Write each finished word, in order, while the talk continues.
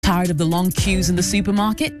Tired of the long queues in the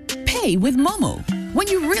supermarket? Pay with Momo. When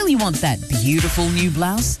you really want that beautiful new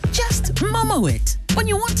blouse, just Momo it. When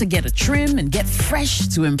you want to get a trim and get fresh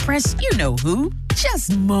to impress you know who,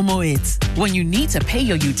 just Momo it. When you need to pay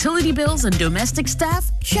your utility bills and domestic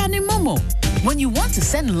staff, Shani Momo. When you want to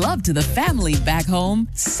send love to the family back home,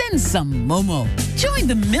 send some Momo. Join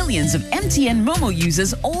the millions of MTN Momo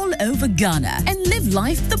users all over Ghana and live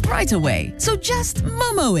life the brighter way. So just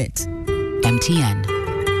Momo it. MTN.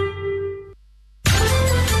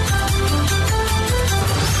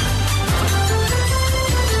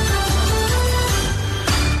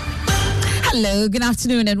 Hello, good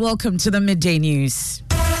afternoon and welcome to the Midday News.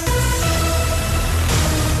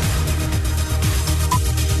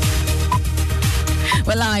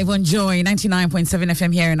 We're live on Joy 99.7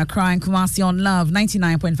 FM here in Accra and Kumasi, on Love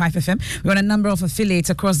 99.5 FM. We're on a number of affiliates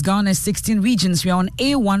across Ghana's 16 regions. We're on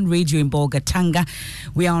A1 Radio in Bolgatanga.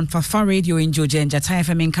 We are on Fafa Radio in Joja and Jatai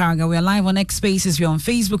FM in Karaga. We are live on X Spaces. We're on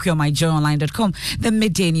Facebook. We're on myjoyonline.com. The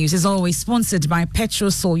Midday News is always sponsored by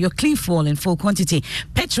Petrosol, your clean fuel in full quantity.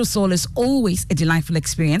 Petrosol is always a delightful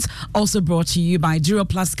experience. Also brought to you by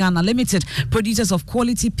Duraplus Ghana Limited, producers of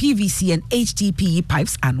quality PVC and HDPE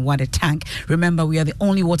pipes and water tank. Remember, we are the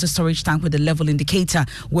only water storage tank with a level indicator.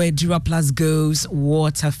 Where Duraplus goes,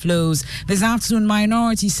 water flows. This afternoon,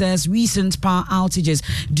 Minority says recent power outages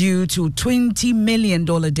due to $20 million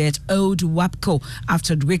debt owed WAPCO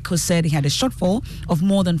after GRIDCo said he had a shortfall of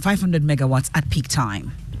more than 500 megawatts at peak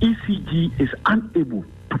time. ECG is unable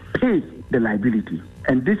to pay the liability,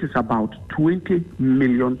 and this is about $20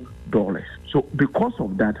 million. So because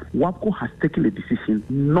of that, WAPCO has taken a decision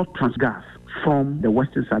not to transfer gas from the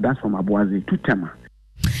western side, that's from Abuazi, to Tema.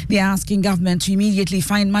 They're asking government to immediately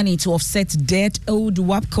find money to offset debt owed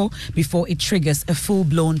WAPCO before it triggers a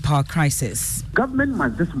full-blown power crisis. Government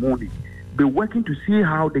must this morning be working to see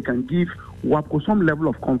how they can give WAPCO some level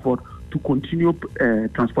of comfort to continue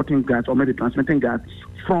transporting gas or maybe transmitting gas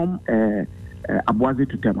from Abuazi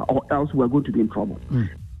to Tema, or else we're going to be in trouble.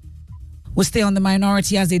 We'll stay on the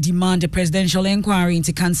Minority as they demand a presidential inquiry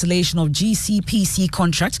into cancellation of GCPC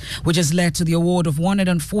contract, which has led to the award of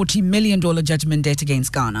 $140 million judgment debt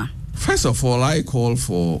against Ghana. First of all, I call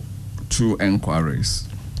for two inquiries.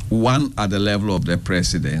 One at the level of the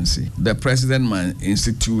presidency. The president might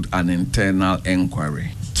institute an internal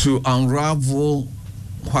inquiry to unravel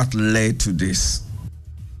what led to this.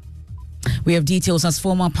 We have details as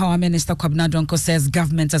former Power Minister Kwabena Donkor says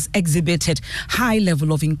government has exhibited high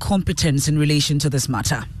level of incompetence in relation to this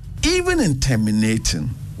matter. Even in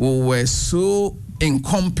terminating, we were so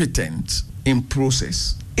incompetent in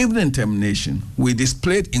process. Even in termination, we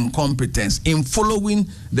displayed incompetence in following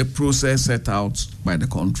the process set out by the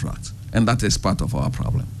contract. And that is part of our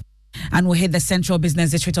problem. And we hit the central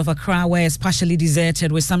business district of Accra, where it's partially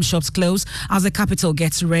deserted with some shops closed as the capital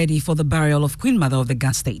gets ready for the burial of Queen Mother of the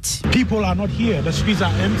Gas State. People are not here. The streets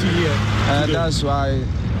are empty here. That's why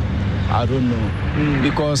I don't know.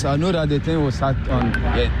 Because I know that the thing will start on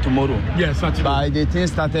tomorrow. Yes, Saturday. But the thing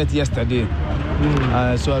started yesterday.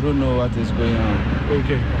 So I don't know what is going on.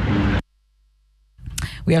 Okay.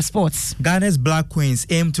 We have sports. Ghana's Black Queens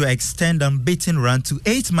aim to extend unbeaten run to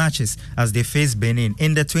 8 matches as they face Benin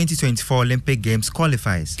in the 2024 Olympic Games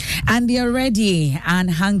qualifiers. And they are ready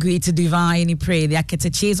and hungry to devour any prey. The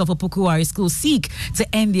Aketeches of Opokuwari School seek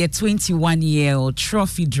to end their 21-year-old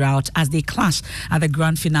trophy drought as they clash at the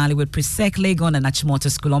grand finale with Presec Legon and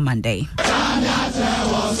Achimota School on Monday.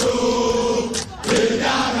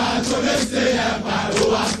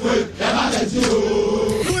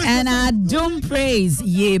 And don't praise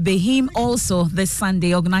Ye Behim also this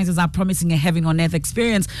Sunday. Organizers are promising a heaven on earth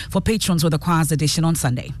experience for patrons with the choir's edition on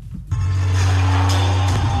Sunday.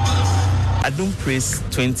 Adum Praise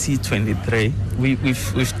 2023,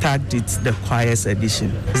 we've tagged it the choirs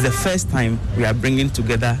edition. It's the first time we are bringing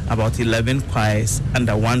together about 11 choirs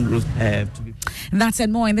under one roof. That's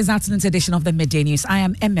and more in this afternoon's edition of the Midday News. I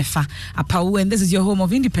am Emefa Apau, and this is your home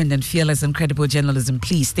of independent, fearless, and credible journalism.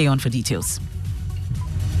 Please stay on for details.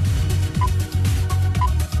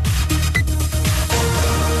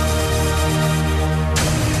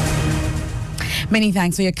 Many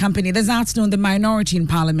thanks for your company. This afternoon, the minority in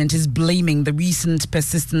Parliament is blaming the recent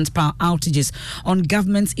persistent power outages on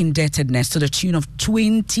government's indebtedness to the tune of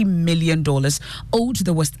 $20 million owed to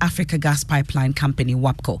the West Africa Gas Pipeline Company,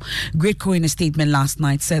 WAPCO. GRIDCo, in a statement last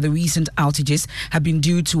night, said the recent outages have been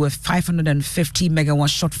due to a 550 megawatt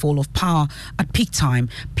shortfall of power at peak time,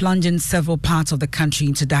 plunging several parts of the country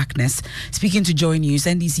into darkness. Speaking to Joy News,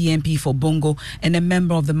 NDC MP for Bongo and a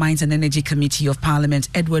member of the Mines and Energy Committee of Parliament,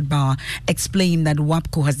 Edward Bauer, explained that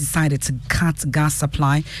WAPCO has decided to cut gas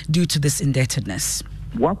supply due to this indebtedness.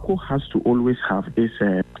 WAPCO has to always have its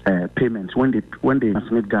payments when they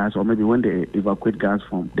transmit gas or maybe when they evacuate gas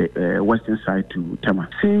from the western side to Tema.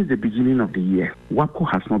 Since the beginning of the year,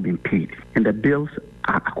 WAPCO has not been paid and the bills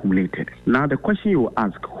are accumulated. Now the question you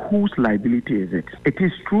ask, whose liability is it? It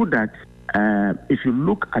is true that if you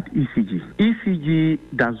look at ECG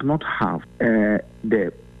does not have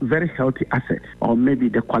the very healthy asset or maybe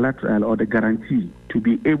the collateral or the guarantee to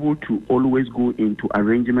be able to always go into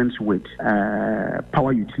arrangements with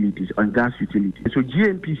power utilities and gas utilities. So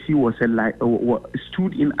GNPC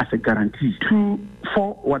stood in as a guarantee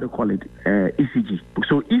for what they call it, ECG.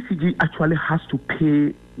 So ECG actually has to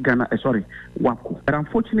pay WAPCO. But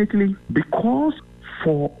unfortunately, because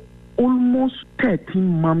for almost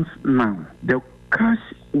 13 months now, the cash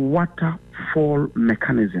waterfall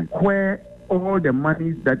mechanism where all the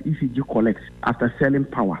money that ECG collects after selling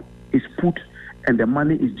power is put and the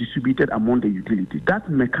money is distributed among the utilities. That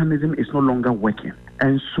mechanism is no longer working.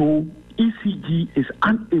 And so ECG is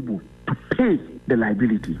unable to pay the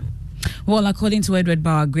liability. Well, according to Edward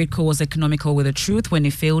Bauer, GRIDCo was economical with the truth when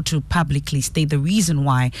it failed to publicly state the reason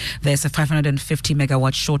why there's a 550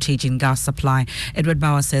 megawatt shortage in gas supply. Edward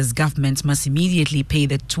Bauer says government must immediately pay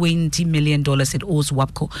the $20 million it owes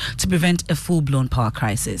WAPCO to prevent a full-blown power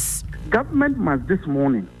crisis. Government must this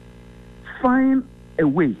morning find a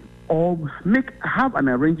way or have an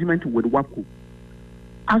arrangement with WAPCO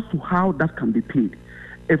as to how that can be paid.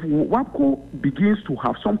 If WAPCO begins to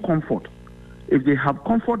have some comfort, if they have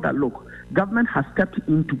comfort that, look, government has stepped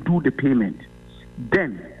in to do the payment,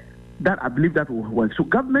 then that I believe that will work. So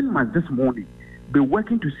government must this morning be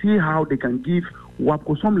working to see how they can give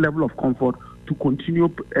WAPCO some level of comfort to continue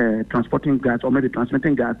transporting gas or maybe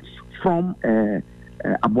transmitting gas from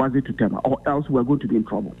Abuazi to Tema, or else we're going to be in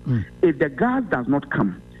trouble. If the gas does not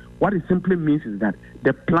come, what it simply means is that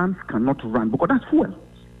the plants cannot run because that's fuel.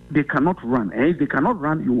 They cannot run. And if they cannot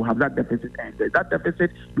run, you will have that deficit. And that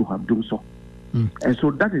deficit, you have done so. And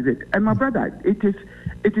so that is it. And my brother, it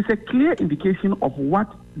is a clear indication of what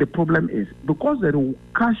the problem is because the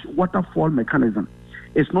cash waterfall mechanism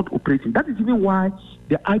is not operating. That is even why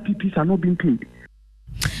the IPPs are not being paid.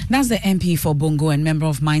 That's the MP for Bongo and member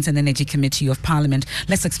of Mines and Energy Committee of Parliament.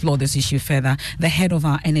 Let's explore this issue further. The head of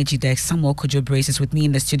our energy desk, Samuel Kojo Brace, is with me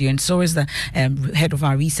in the studio, and so is the head of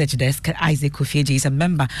our research desk, Isaac Kofieji, is a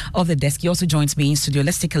member of the desk. He also joins me in studio.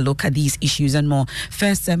 Let's take a look at these issues and more.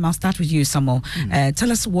 First, I'll start with you, Samuel.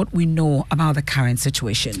 Tell us what we know about the current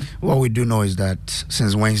situation. What we do know is that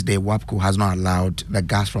since Wednesday, WAPCO has not allowed the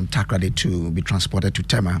gas from Takrady to be transported to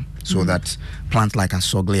Tema, so that plants like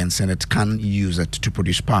Asogli and Senate can use it to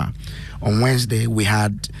produce power. On Wednesday, we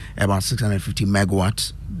had about 650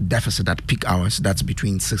 megawatts deficit at peak hours. That's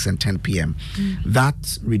between 6 and 10 p.m.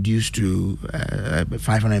 That reduced to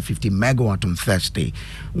 550 megawatt on Thursday.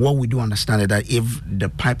 What we do understand is that if the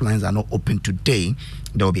pipelines are not open today,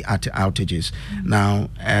 there will be outages. Now,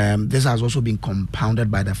 this has also been compounded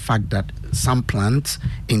by the fact that some plants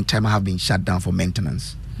in Tema have been shut down for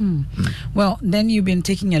maintenance. Well, then you've been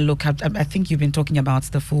taking a look at, I think you've been talking about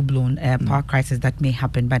the full-blown power crisis that may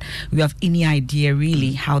happen, but do you have any idea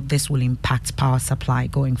really how this will impact power supply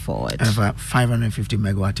going forward? 550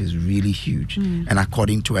 megawatt is really huge. And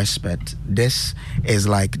according to experts, this is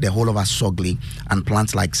like the whole of Asogli and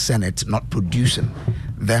plants like Senate not producing.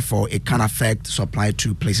 Therefore, it can affect supply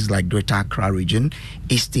to places like Greater Accra region,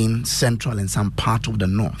 Eastern, Central, and some part of the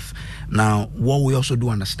North. Now, what we also do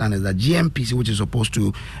understand is that GMPC, which is supposed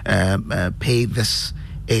to pay this,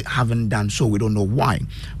 haven't done so. We don't know why.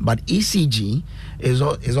 But ECG is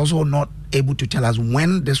also not able to tell us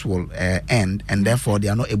when this will end, and therefore they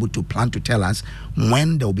are not able to plan to tell us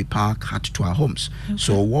when there will be power cut to our homes.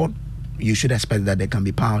 So what you should expect that there can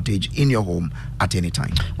be power outage in your home at any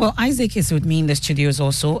time. Well, Isaac is with me in the studios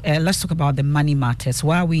also. Let's talk about the money matters.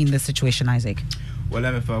 Why are we in this situation, Isaac? Well,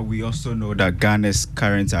 MFA, we also know that Ghana's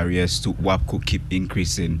current arrears to WAPCO keep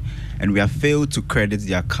increasing, and we have failed to credit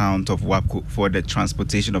the account of WAPCO for the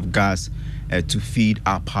transportation of gas to feed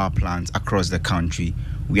our power plants across the country.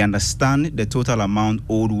 We understand the total amount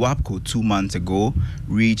owed WAPCO 2 months ago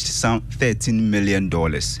reached some $13 million.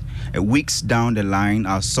 Weeks down the line,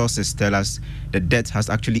 our sources tell us the debt has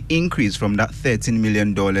actually increased from that $13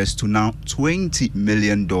 million to now $20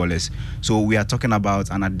 million. So we are talking about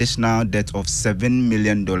an additional debt of $7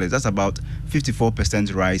 million. That's about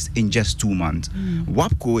 54% rise in just 2 months.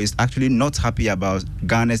 WAPCO is actually not happy about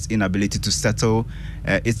Ghana's inability to settle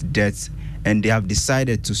its debts, and they have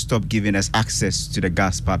decided to stop giving us access to the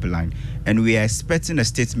gas pipeline. And we are expecting a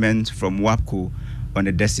statement from WAPCO on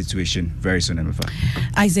the debt situation very soon.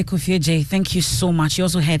 Isaac Ofieje, thank you so much. You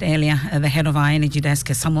also heard earlier the head of our energy desk,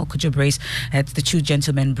 Samuel Kujobrace, the two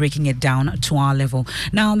gentlemen breaking it down to our level.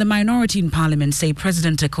 Now, the minority in Parliament say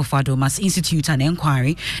President Akufo-Addo must institute an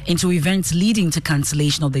inquiry into events leading to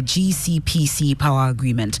cancellation of the GCPC power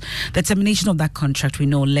agreement. The termination of that contract, we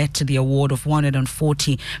know, led to the award of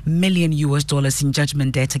 $140 million in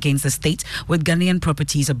judgment debt against the state, with Ghanaian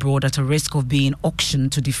properties abroad at a risk of being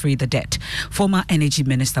auctioned to defray the debt. Former Energy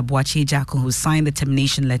Minister Boakye Ejiakor, who signed the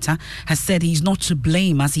termination letter, has said he's not to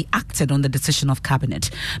blame as he acted on the decision of Cabinet.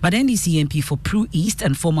 But NDC MP for Pru East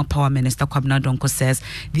and former Power Minister Kwabena Donkor says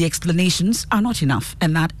the explanations are not enough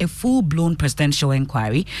and that a full-blown presidential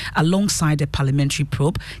inquiry alongside a parliamentary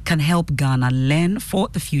probe can help Ghana learn for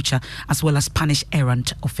the future as well as punish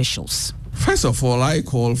errant officials. First of all, I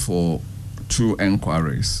call for two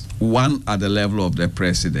inquiries. One at the level of the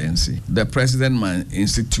presidency. The president might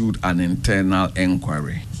institute an internal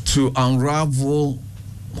inquiry to unravel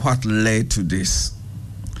what led to this.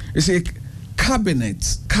 You see,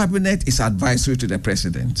 cabinet is advisory to the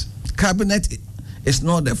president. Cabinet is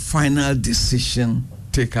not the final decision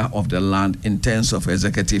taker of the land in terms of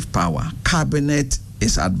executive power. Cabinet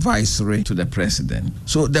is advisory to the president.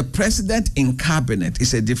 So the president in cabinet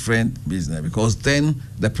is a different business, because then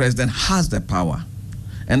the president has the power.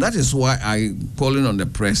 And that is why I'm calling on the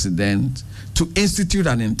president to institute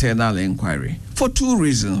an internal inquiry for two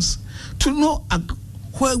reasons. To know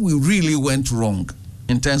where we really went wrong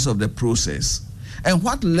in terms of the process and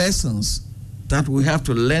what lessons that we have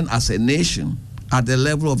to learn as a nation at the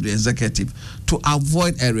level of the executive to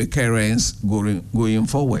avoid a recurrence going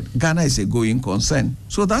forward. Ghana is a going concern.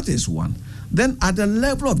 So that is one. Then at the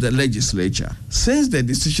level of the legislature, since the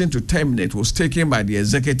decision to terminate was taken by the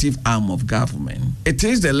executive arm of government, it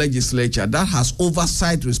is the legislature that has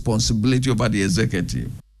oversight responsibility over the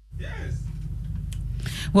executive.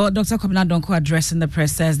 Well, Dr. Kwabena Donkor, addressing the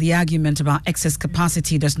press, says the argument about excess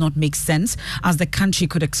capacity does not make sense, as the country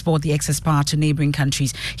could export the excess power to neighboring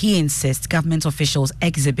countries. He insists government officials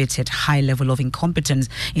exhibited high level of incompetence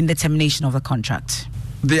in the termination of the contract.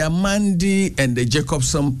 The Amandi and the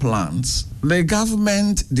Jacobson plants, the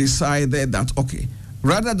government decided that, okay,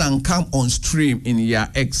 rather than come on stream in year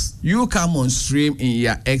X, you come on stream in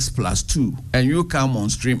year X plus 2, and you come on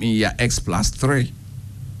stream in year X plus 3.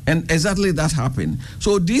 And exactly that happened.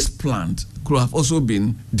 So this plant could have also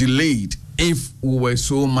been delayed if we were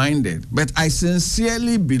so minded. But I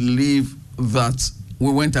sincerely believe that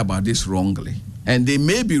we went about this wrongly. And there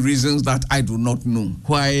may be reasons that I do not know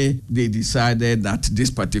why they decided that this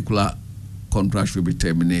particular contract should be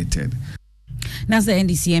terminated. That's the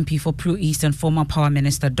NDC MP for Pru East and former Power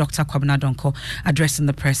Minister Dr. Kwabena Donkor addressing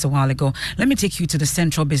the press a while ago. Let me take you to the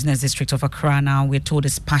Central Business District of Accra now. We're told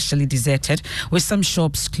it's partially deserted, with some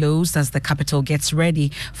shops closed as the capital gets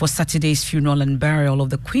ready for Saturday's funeral and burial of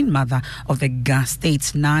the Queen Mother of the Ga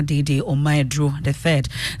State, Nadede Omaedro III.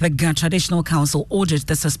 The Ga Traditional Council ordered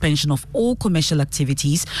the suspension of all commercial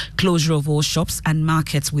activities, closure of all shops and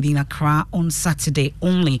markets within Accra on Saturday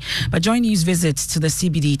only. But Joy News visits to the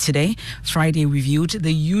CBD today, Friday, reviewed,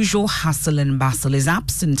 the usual hustle and bustle is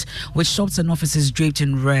absent, with shops and offices draped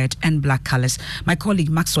in red and black colors. My colleague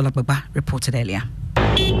Maxwell Agbagba reported earlier.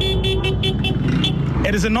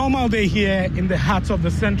 It is a normal day here in the heart of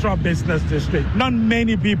the Central Business District. Not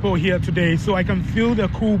many people here today, so I can feel the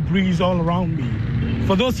cool breeze all around me.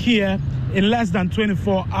 For those here, in less than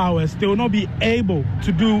 24 hours, they will not be able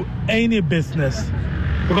to do any business,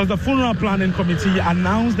 because the Funeral Planning Committee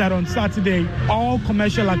announced that on Saturday, all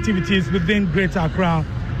commercial activities within Greater Accra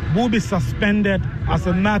will be suspended as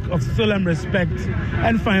a mark of solemn respect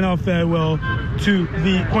and final farewell to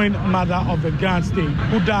the Queen Mother of the Ga State,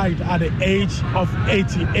 who died at the age of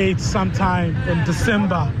 88 sometime in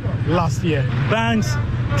December last year. Banks,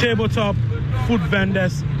 tabletop, food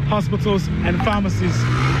vendors, hospitals and pharmacies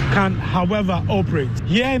can, however, operate.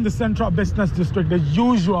 Here in the Central Business District, the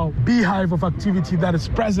usual beehive of activity that is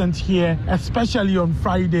present here, especially on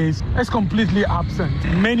Fridays, is completely absent.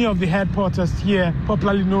 Many of the headquarters here,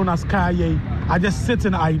 popularly known as Kaye, are just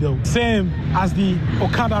sitting idle. Same as the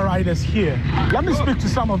Okada riders here. Let me speak to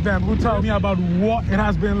some of them who tell me about what it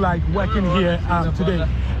has been like working here today.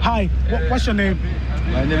 Hi, what's your name?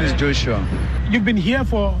 My name is Joshua. You've been here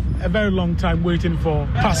for a very long time waiting for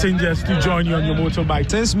passengers to join you on your motorbike.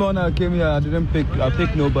 Since morning I came here, I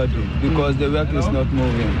picked nobody because the work is not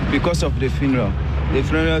moving because of the funeral. The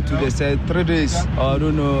funeral today said 3 days, or I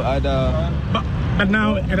don't know, either. But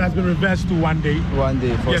now it has been reversed to 1 day. 1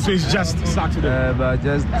 day. Yes, so it's just Saturday. But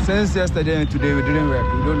just since yesterday and today we didn't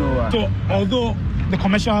work. We don't know why. So although the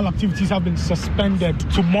commercial activities have been suspended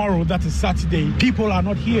tomorrow, that is Saturday, people are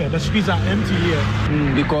not here. The streets are empty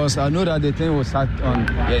here. Because I know that the thing will start on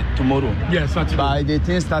tomorrow. Yes, Saturday. But the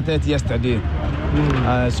thing started yesterday.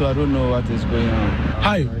 So I don't know what is going on.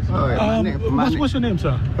 Hi. What's your name,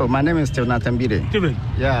 sir? Oh, my name is Steven Atambide. Steven?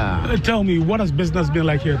 Yeah. Tell me, what has business been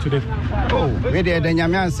like here today? Oh, where the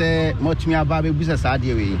Nyamian say, much me about business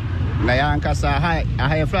idea. Nayankasa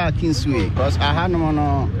I fly Kingsway because I had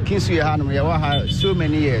no Kingsway had so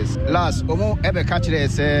many years. Last Omo ever catch it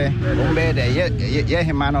say yeah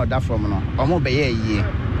himano that from no Omo be ye.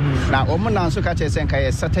 Now Omo now so catch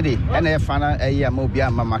it Saturday and a final a year mobile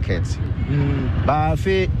market. But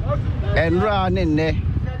fe and run ne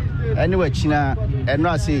anyway China and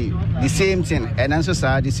I say the same thing and also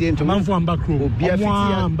say the same to man from back room.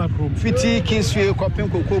 Fiti Kingsway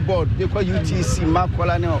copying cocoa board they call UTC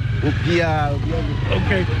Makola no Obia.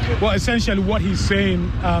 Okay, well essentially what he's saying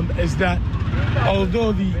is that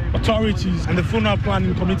although the authorities and the funeral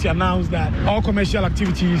planning committee announced that all commercial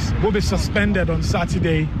activities will be suspended on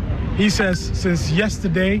Saturday, he says since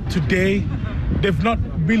yesterday, today, they've not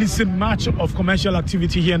really seen much of commercial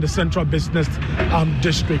activity here in the central business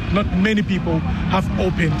district. Not many people have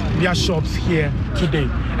opened their shops here today.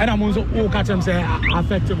 And I'm also all catching say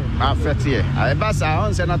affected. Affected. I pass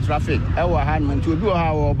on not traffic. Our hand to do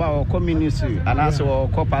how about community and also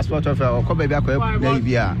call passport of our call baby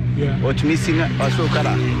what missing also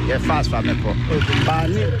color. Yeah, fast for me.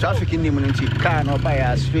 But traffic in the community can or by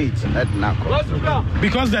a street at Nako.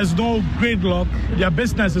 Because there's no gridlock, their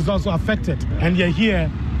business is also affected. And you're here.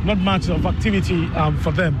 Not much of activity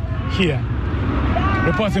for them here.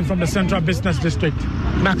 Reporting from the Central Business District,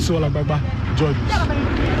 Maxwell Agbagba joins us.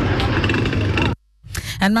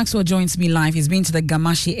 And Maxwell joins me live. He's been to the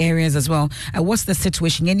Gamashi areas as well. What's the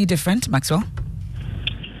situation? Any different, Maxwell?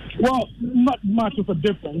 Well, not much of a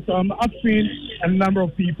difference. I've seen a number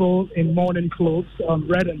of people in mourning clothes,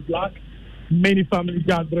 red and black. Many family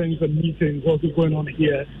gatherings and meetings also going on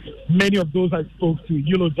here. Many of those I spoke to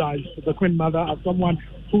eulogized the Queen Mother as someone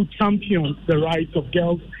who championed the rights of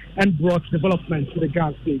girls and brought development to the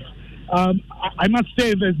Ghana state. I must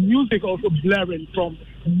say there's music also blaring from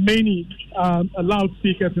many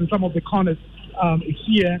loudspeakers in some of the corners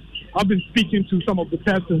here. I've been speaking to some of the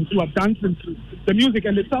persons who are dancing to the music,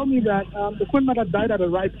 and they tell me that the Queen Mother died at a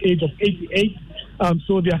ripe age of 88,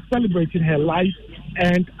 so they are celebrating her life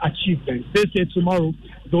and achievements. They say tomorrow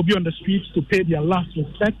they'll be on the streets to pay their last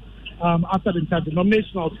respect after the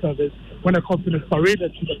interdenominational service when the coffin is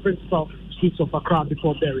paraded to the principal streets of Accra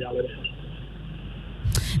before burial.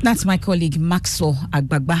 That's my colleague Maxwell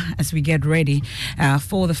Agbagba as we get ready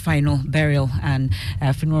for the final burial and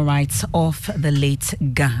funeral rites of the late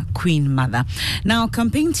Queen Mother. Now,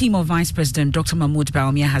 campaign team of Vice President Dr. Mahmoud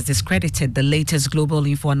Bawumia has discredited the latest Global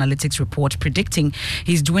Info Analytics report predicting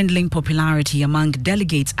his dwindling popularity among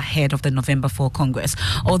delegates ahead of the November 4 Congress.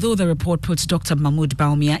 Although the report puts Dr. Mahmoud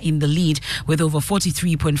Bawumia in the lead with over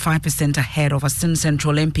 43.5% ahead of Asin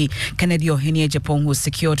Central MP Kennedy Ohene Ejapong, who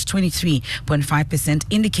secured 23.5%,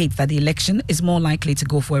 indicates that the election is more likely to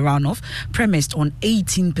go for a runoff, premised on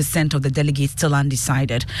 18% of the delegates still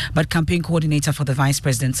undecided. But campaign coordinator for the Vice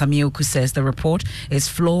President, Samir Oku, says the report is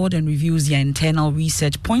flawed and reviews their internal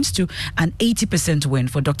research points to an 80% win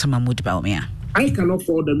for Dr. Mahmoud Bawumia. I cannot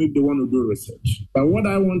fault them if they want to do research. But what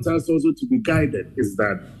I want us also to be guided is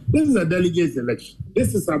that this is a delegates election.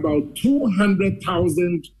 This is about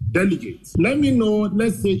 200,000 delegates. Let me know,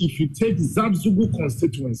 let's say if you take Zabzugu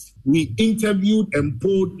constituency, we interviewed and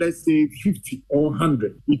polled, let's say 50 or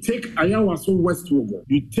 100. You take Ayawaso West Wogo,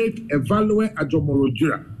 you take Evaluate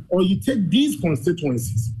Ajomorojira, or you take these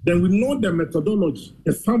constituencies, then we know the methodology,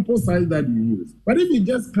 the sample size that you use. But if you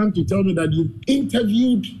just come to tell me that you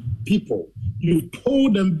interviewed people, you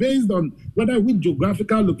told them based on whether which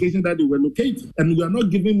geographical location that they were located, and you are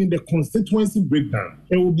not giving me the constituency breakdown,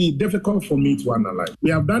 it will be difficult for me to analyze.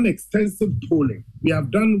 We have done extensive polling. We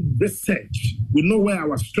have done research. We know where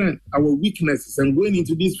our strength, our weaknesses, and going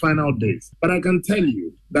into these final days. But I can tell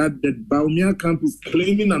you that the Bawumia camp is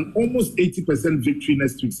claiming an almost 80% victory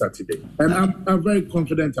next week, Saturday. And I'm very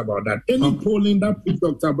confident about that. Any polling that puts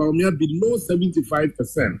Dr. Bawumia below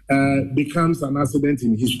 75% becomes an accident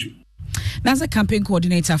in history. That's the campaign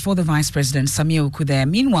coordinator for the Vice President, Samir Oku there.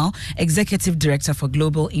 Meanwhile, Executive Director for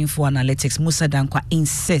Global Info Analytics, Musa Dankwa,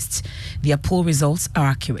 insists their poll results are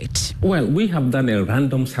accurate. Well, we have done a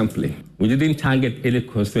random sampling. We didn't target any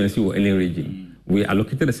constituency or any region. We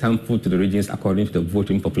allocated a sample to the regions according to the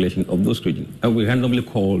voting population of those regions. And we randomly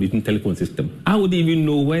called using telephone system. I would even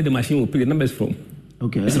know where the machine will pick the numbers from.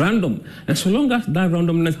 Okay. It's random. And so long as that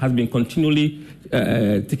randomness has been continually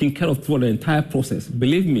taken care of throughout the entire process,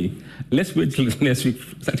 believe me, let's wait till next week,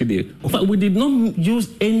 Saturday. But we did not use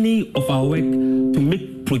any of our work to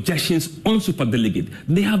make projections on superdelegate.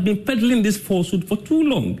 They have been peddling this falsehood for too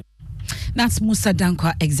long. That's Musa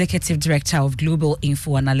Dankwa, Executive Director of Global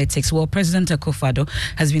Info Analytics. Well, President Akufo-Addo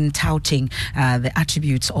has been touting the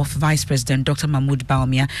attributes of Vice President Dr. Mahmoud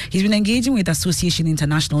Bawumia. He's been engaging with Association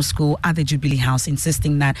International School at the Jubilee House,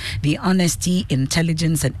 insisting that the honesty,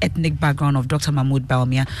 intelligence, and ethnic background of Dr. Mahmoud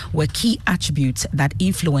Bawumia were key attributes that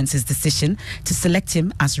influenced his decision to select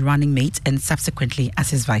him as running mate and subsequently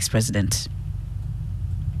as his Vice President.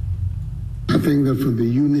 I think that for the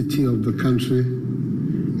unity of the country,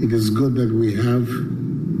 it is good that we have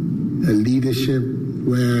a leadership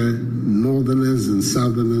where Northerners and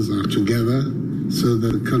Southerners are together so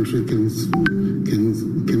that the country can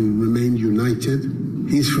remain united.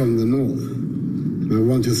 He's from the North. And I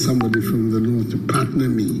wanted somebody from the North to partner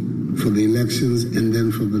me for the elections and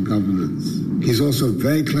then for the governance. He's also a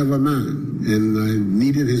very clever man, and I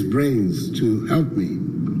needed his brains to help me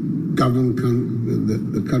govern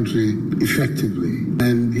the country effectively.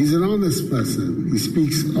 And he's an honest person. He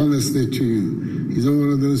speaks honestly to you. He's not one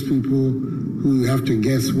of those people who have to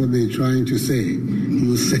guess what they're trying to say. He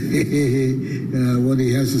will say what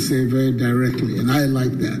he has to say very directly, and I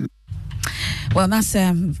like that. Well, that's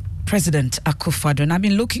President Akufo-Addo, and I've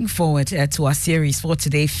been looking forward to our series for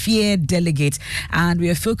today, Fear Delegates, and we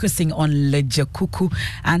are focusing on Lejakuku,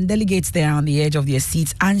 and delegates there on the edge of their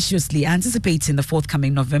seats, anxiously anticipating the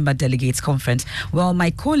forthcoming November Delegates Conference. Well,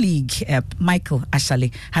 my colleague, Michael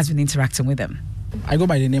Ashale, has been interacting with them. I go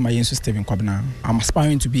by the name Ayensu Stephen Kwabena. I'm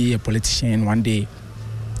aspiring to be a politician one day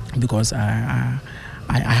because I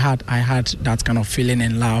had that kind of feeling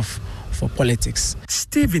and love for politics.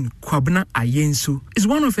 Stephen Kwabena Ayensu is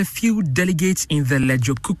one of a few delegates in the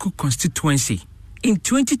Lejokuku constituency. In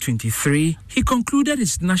 2023, he concluded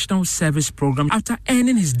his national service program after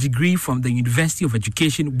earning his degree from the University of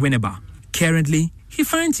Education, Winneba. Currently, he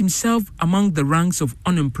finds himself among the ranks of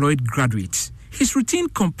unemployed graduates. His routine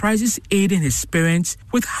comprises aiding his parents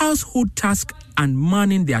with household tasks and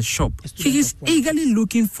manning their shop. He is eagerly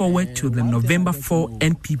looking forward to the November 4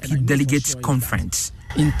 NPP Delegates Conference.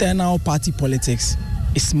 Internal party politics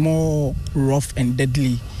is more rough and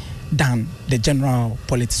deadly than the general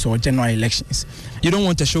politics or general elections. You don't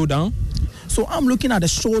want a showdown? So I'm looking at the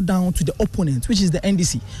showdown to the opponent, which is the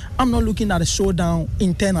NDC. I'm not looking at a showdown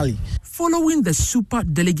internally. Following the Super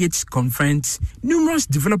Delegates Conference, numerous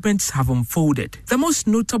developments have unfolded. The most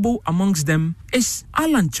notable amongst them is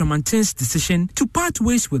Alan Chamantin's decision to part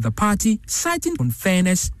ways with the party, citing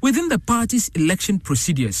unfairness within the party's election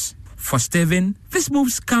procedures. For Stephen, this move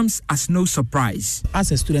comes as no surprise.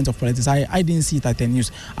 As a student of politics, I didn't see it at the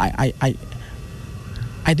news. I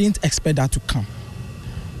didn't expect that to come,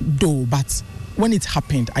 though, but when it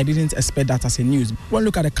happened, I didn't expect that as a news. When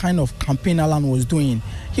look at the kind of campaign Alan was doing,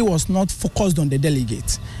 he was not focused on the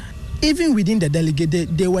delegates. Even within the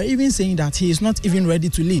delegate, they were even saying that he is not even ready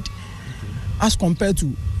to lead, as compared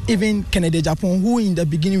to even Kennedy Japan, who in the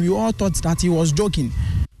beginning we all thought that he was joking.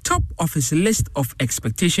 Top of his list of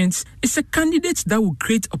expectations is a candidate that will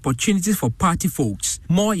create opportunities for party folks.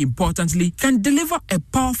 More importantly, can deliver a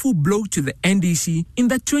powerful blow to the NDC in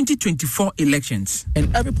the 2024 elections.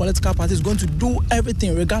 And every political party is going to do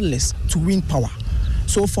everything regardless to win power.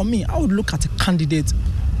 So for me, I would look at a candidate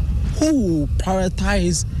who will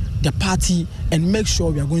prioritize the party and make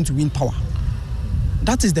sure we are going to win power.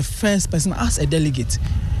 That is the first person as a delegate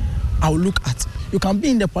I will look at. You can be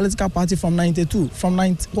in the political party from 92, from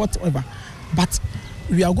 90, whatever. But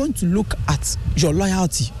we are going to look at your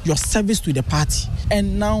loyalty, your service to the party.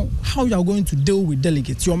 And now, how you are going to deal with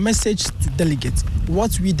delegates, your message to delegates,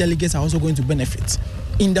 what we delegates are also going to benefit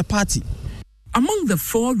in the party. Among the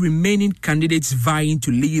 4 remaining candidates vying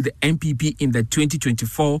to lead the NPP in the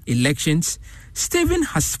 2024 elections, Stephen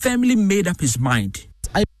has firmly made up his mind.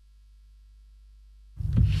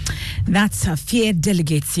 That's a Fear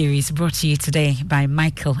Delegate series brought to you today by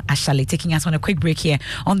Michael Ashale, taking us on a quick break here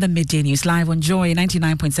on the Midday News, live on Joy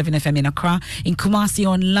 99.7 FM in Accra, in Kumasi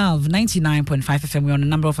on Love 99.5 FM. We're on a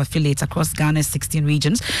number of affiliates across Ghana's 16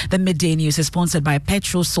 regions. The Midday News is sponsored by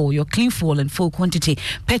Petrol Sol, your clean fuel in full quantity.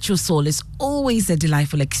 Petrol Sol is always a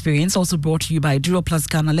delightful experience. Also brought to you by Duro Plus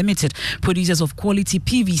Ghana Limited, producers of quality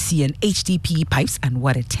PVC and HDPE pipes and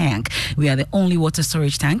water tank. We are the only water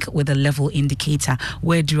storage tank with a level indicator.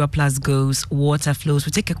 Where Duro Plus goes, water flows.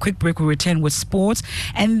 We'll take a quick break. We'll return with sports,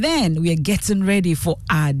 and then we are getting ready for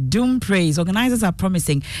our Doom Praise. Organizers are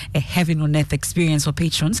promising a heaven on earth experience for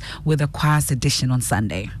patrons with a choir's edition on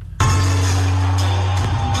Sunday.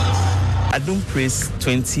 Adum Praise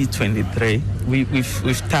 2023,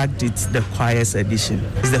 we've tagged it the choirs edition.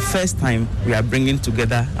 It's the first time we are bringing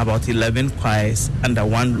together about 11 choirs under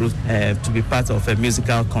one roof to be part of a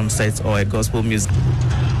musical concert or a gospel music.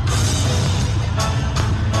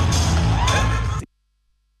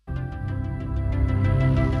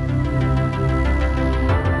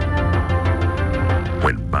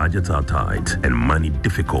 Budgets are tight and money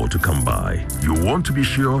difficult to come by. You want to be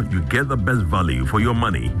sure you get the best value for your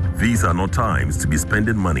money. These are not times to be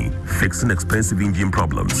spending money fixing expensive engine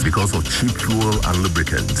problems because of cheap fuel and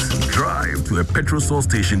lubricants. Drive to a petrol source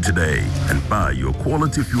station today and buy your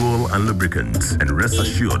quality fuel and lubricants, and rest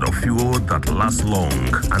assured of fuel that lasts long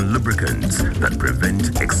and lubricants that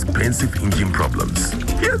prevent expensive engine problems.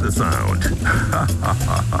 Hear the sound.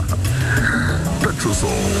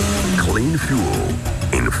 Petrosol, clean fuel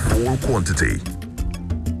in full quantity.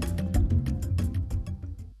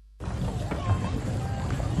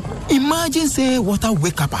 Imagine say water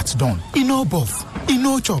wake up at dawn. You no buff, you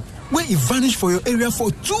no chop. When it vanish for your area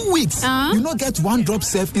for 2 weeks, you not get one drop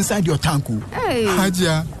safe inside your tank. Hey.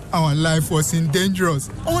 Haja, our life was in dangerous.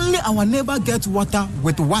 Only our neighbor gets water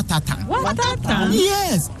with water tank. Water tank?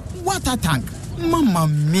 Yes, water tank. Mamma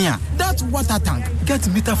mia, that water tank gets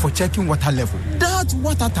meter for checking water level. That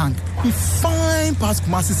water tank be fine past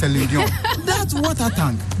Kumasi Selenium. That water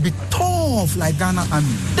tank be tough like Ghana Army.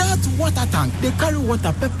 That water tank, they carry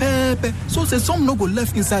water pepe. So say some no go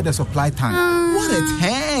left inside the supply tank. What a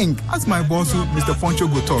tank! As my boss, Mr. Poncho,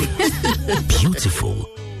 go talk. Beautiful,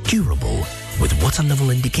 durable, with water level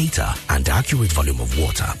indicator and accurate volume of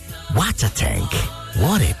water. Water tank.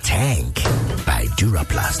 What a tank! By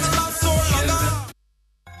Duraplast.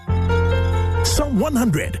 Psalm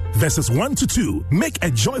 100, verses 1-2. Make a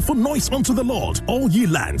joyful noise unto the Lord, all ye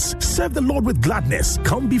lands. Serve the Lord with gladness.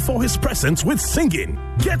 Come before his presence with singing.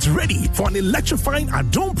 Get ready for an electrifying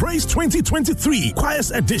Adom Praise 2023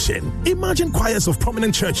 Choirs Edition. Imagine choirs of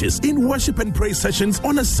prominent churches in worship and praise sessions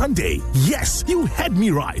on a Sunday. Yes, you heard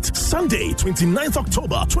me right. Sunday, 29th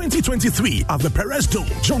October 2023 at the Perez Dome,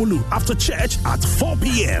 Jomolu, after church at 4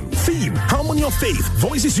 p.m. Theme, Harmony of Faith,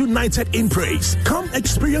 Voices United in Praise. Come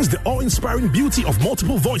experience the awe-inspiring beauty of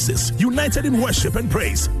multiple voices united in worship and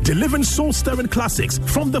praise, delivering soul-stirring classics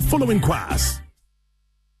from the following choirs.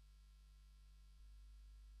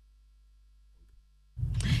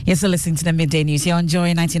 You're still listening to the Midday News here on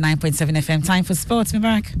Joy 99.7 FM. Time for sports,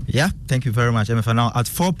 Mubarak. Yeah, thank you very much, MFA. Now, at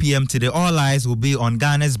 4 p.m. today, all eyes will be on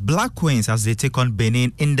Ghana's Black Queens as they take on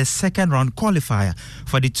Benin in the second round qualifier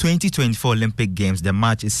for the 2024 Olympic Games. The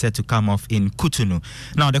match is set to come off in Cotonou.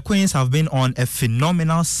 Now, the Queens have been on a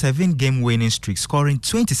phenomenal 7-game winning streak, scoring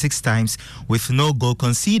 26 times with no goal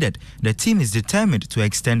conceded. The team is determined to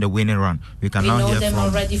extend the winning run. We know them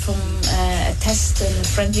already from a test and a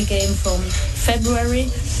friendly game from February.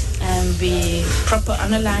 We proper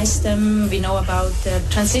analyze them. We know about the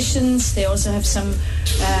transitions. They also have some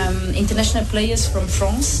international players from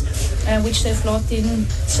France, which they've brought in.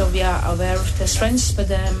 So we are aware of their strengths,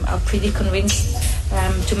 but are pretty convinced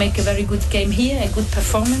to make a very good game here, a good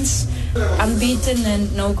performance, unbeaten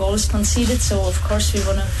and no goals conceded. So of course we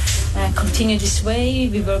want to continue this way.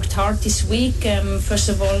 We worked hard this week. First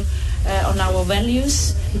of all, on our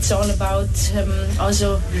values. It's all about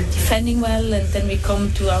also defending well, and then we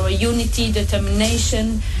come to our unity,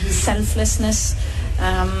 determination, selflessness,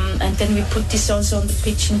 and then we put this also on the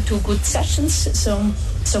pitch in 2 good sessions.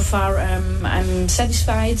 So far I'm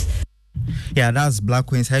satisfied. Yeah, that's Black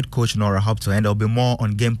Queens head coach Nora Hopto, and there'll be more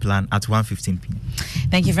on game plan at 1:15 p.m.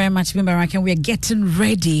 Thank you very much, Mubarak. And we're getting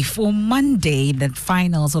ready for Monday, the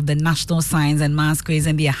finals of the National Science and Maths Quiz,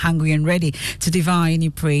 and they are hungry and ready to devour any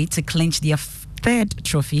prey to clinch their third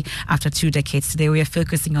trophy after 2 decades. Today we are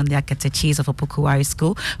focusing on the Akatachis of Opokuwari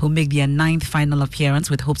School, who make their 9th final appearance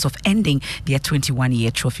with hopes of ending their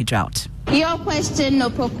 21-year trophy drought. Your question,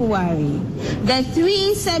 Opokuwari. The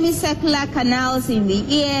 3 semicircular canals in the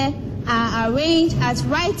ear are arranged at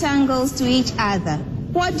right angles to each other.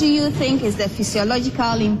 What do you think is the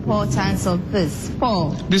physiological importance of this?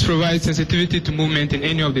 Paul? This provides sensitivity to movement in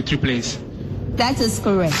any of the 3 planes. That is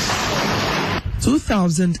correct.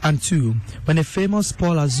 2002, when the famous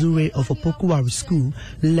Paul Azure of Opokuwari School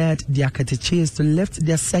led the Akatachis to lift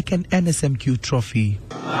their second NSMQ trophy.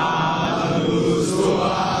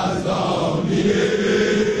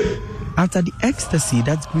 After the ecstasy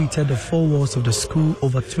that greeted the 4 walls of the school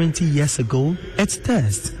over 20 years ago, it's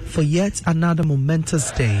thirst for yet another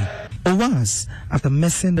momentous day. Owas, after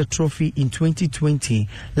missing the trophy in 2020,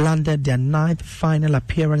 landed their 9th final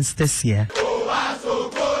appearance this year.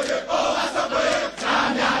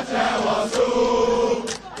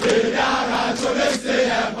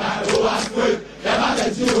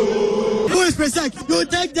 Presec, you will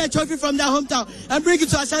take the trophy from their hometown and bring it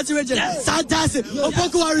to Ashanti region. Yes. Fantastic.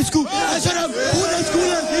 Opokuwari School. I show them who the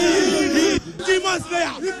school is. 3 months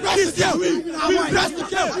later, we press the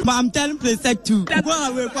game. But I'm telling Presec too.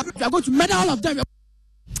 We are going to medal all of them.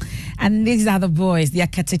 And these are the boys, the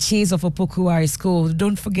Akatechis of Opokuwari School.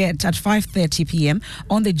 Don't forget, at 5:30 p.m.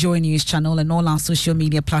 on the Joy News channel and all our social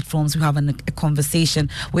media platforms, we have a conversation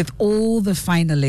with all the finalists.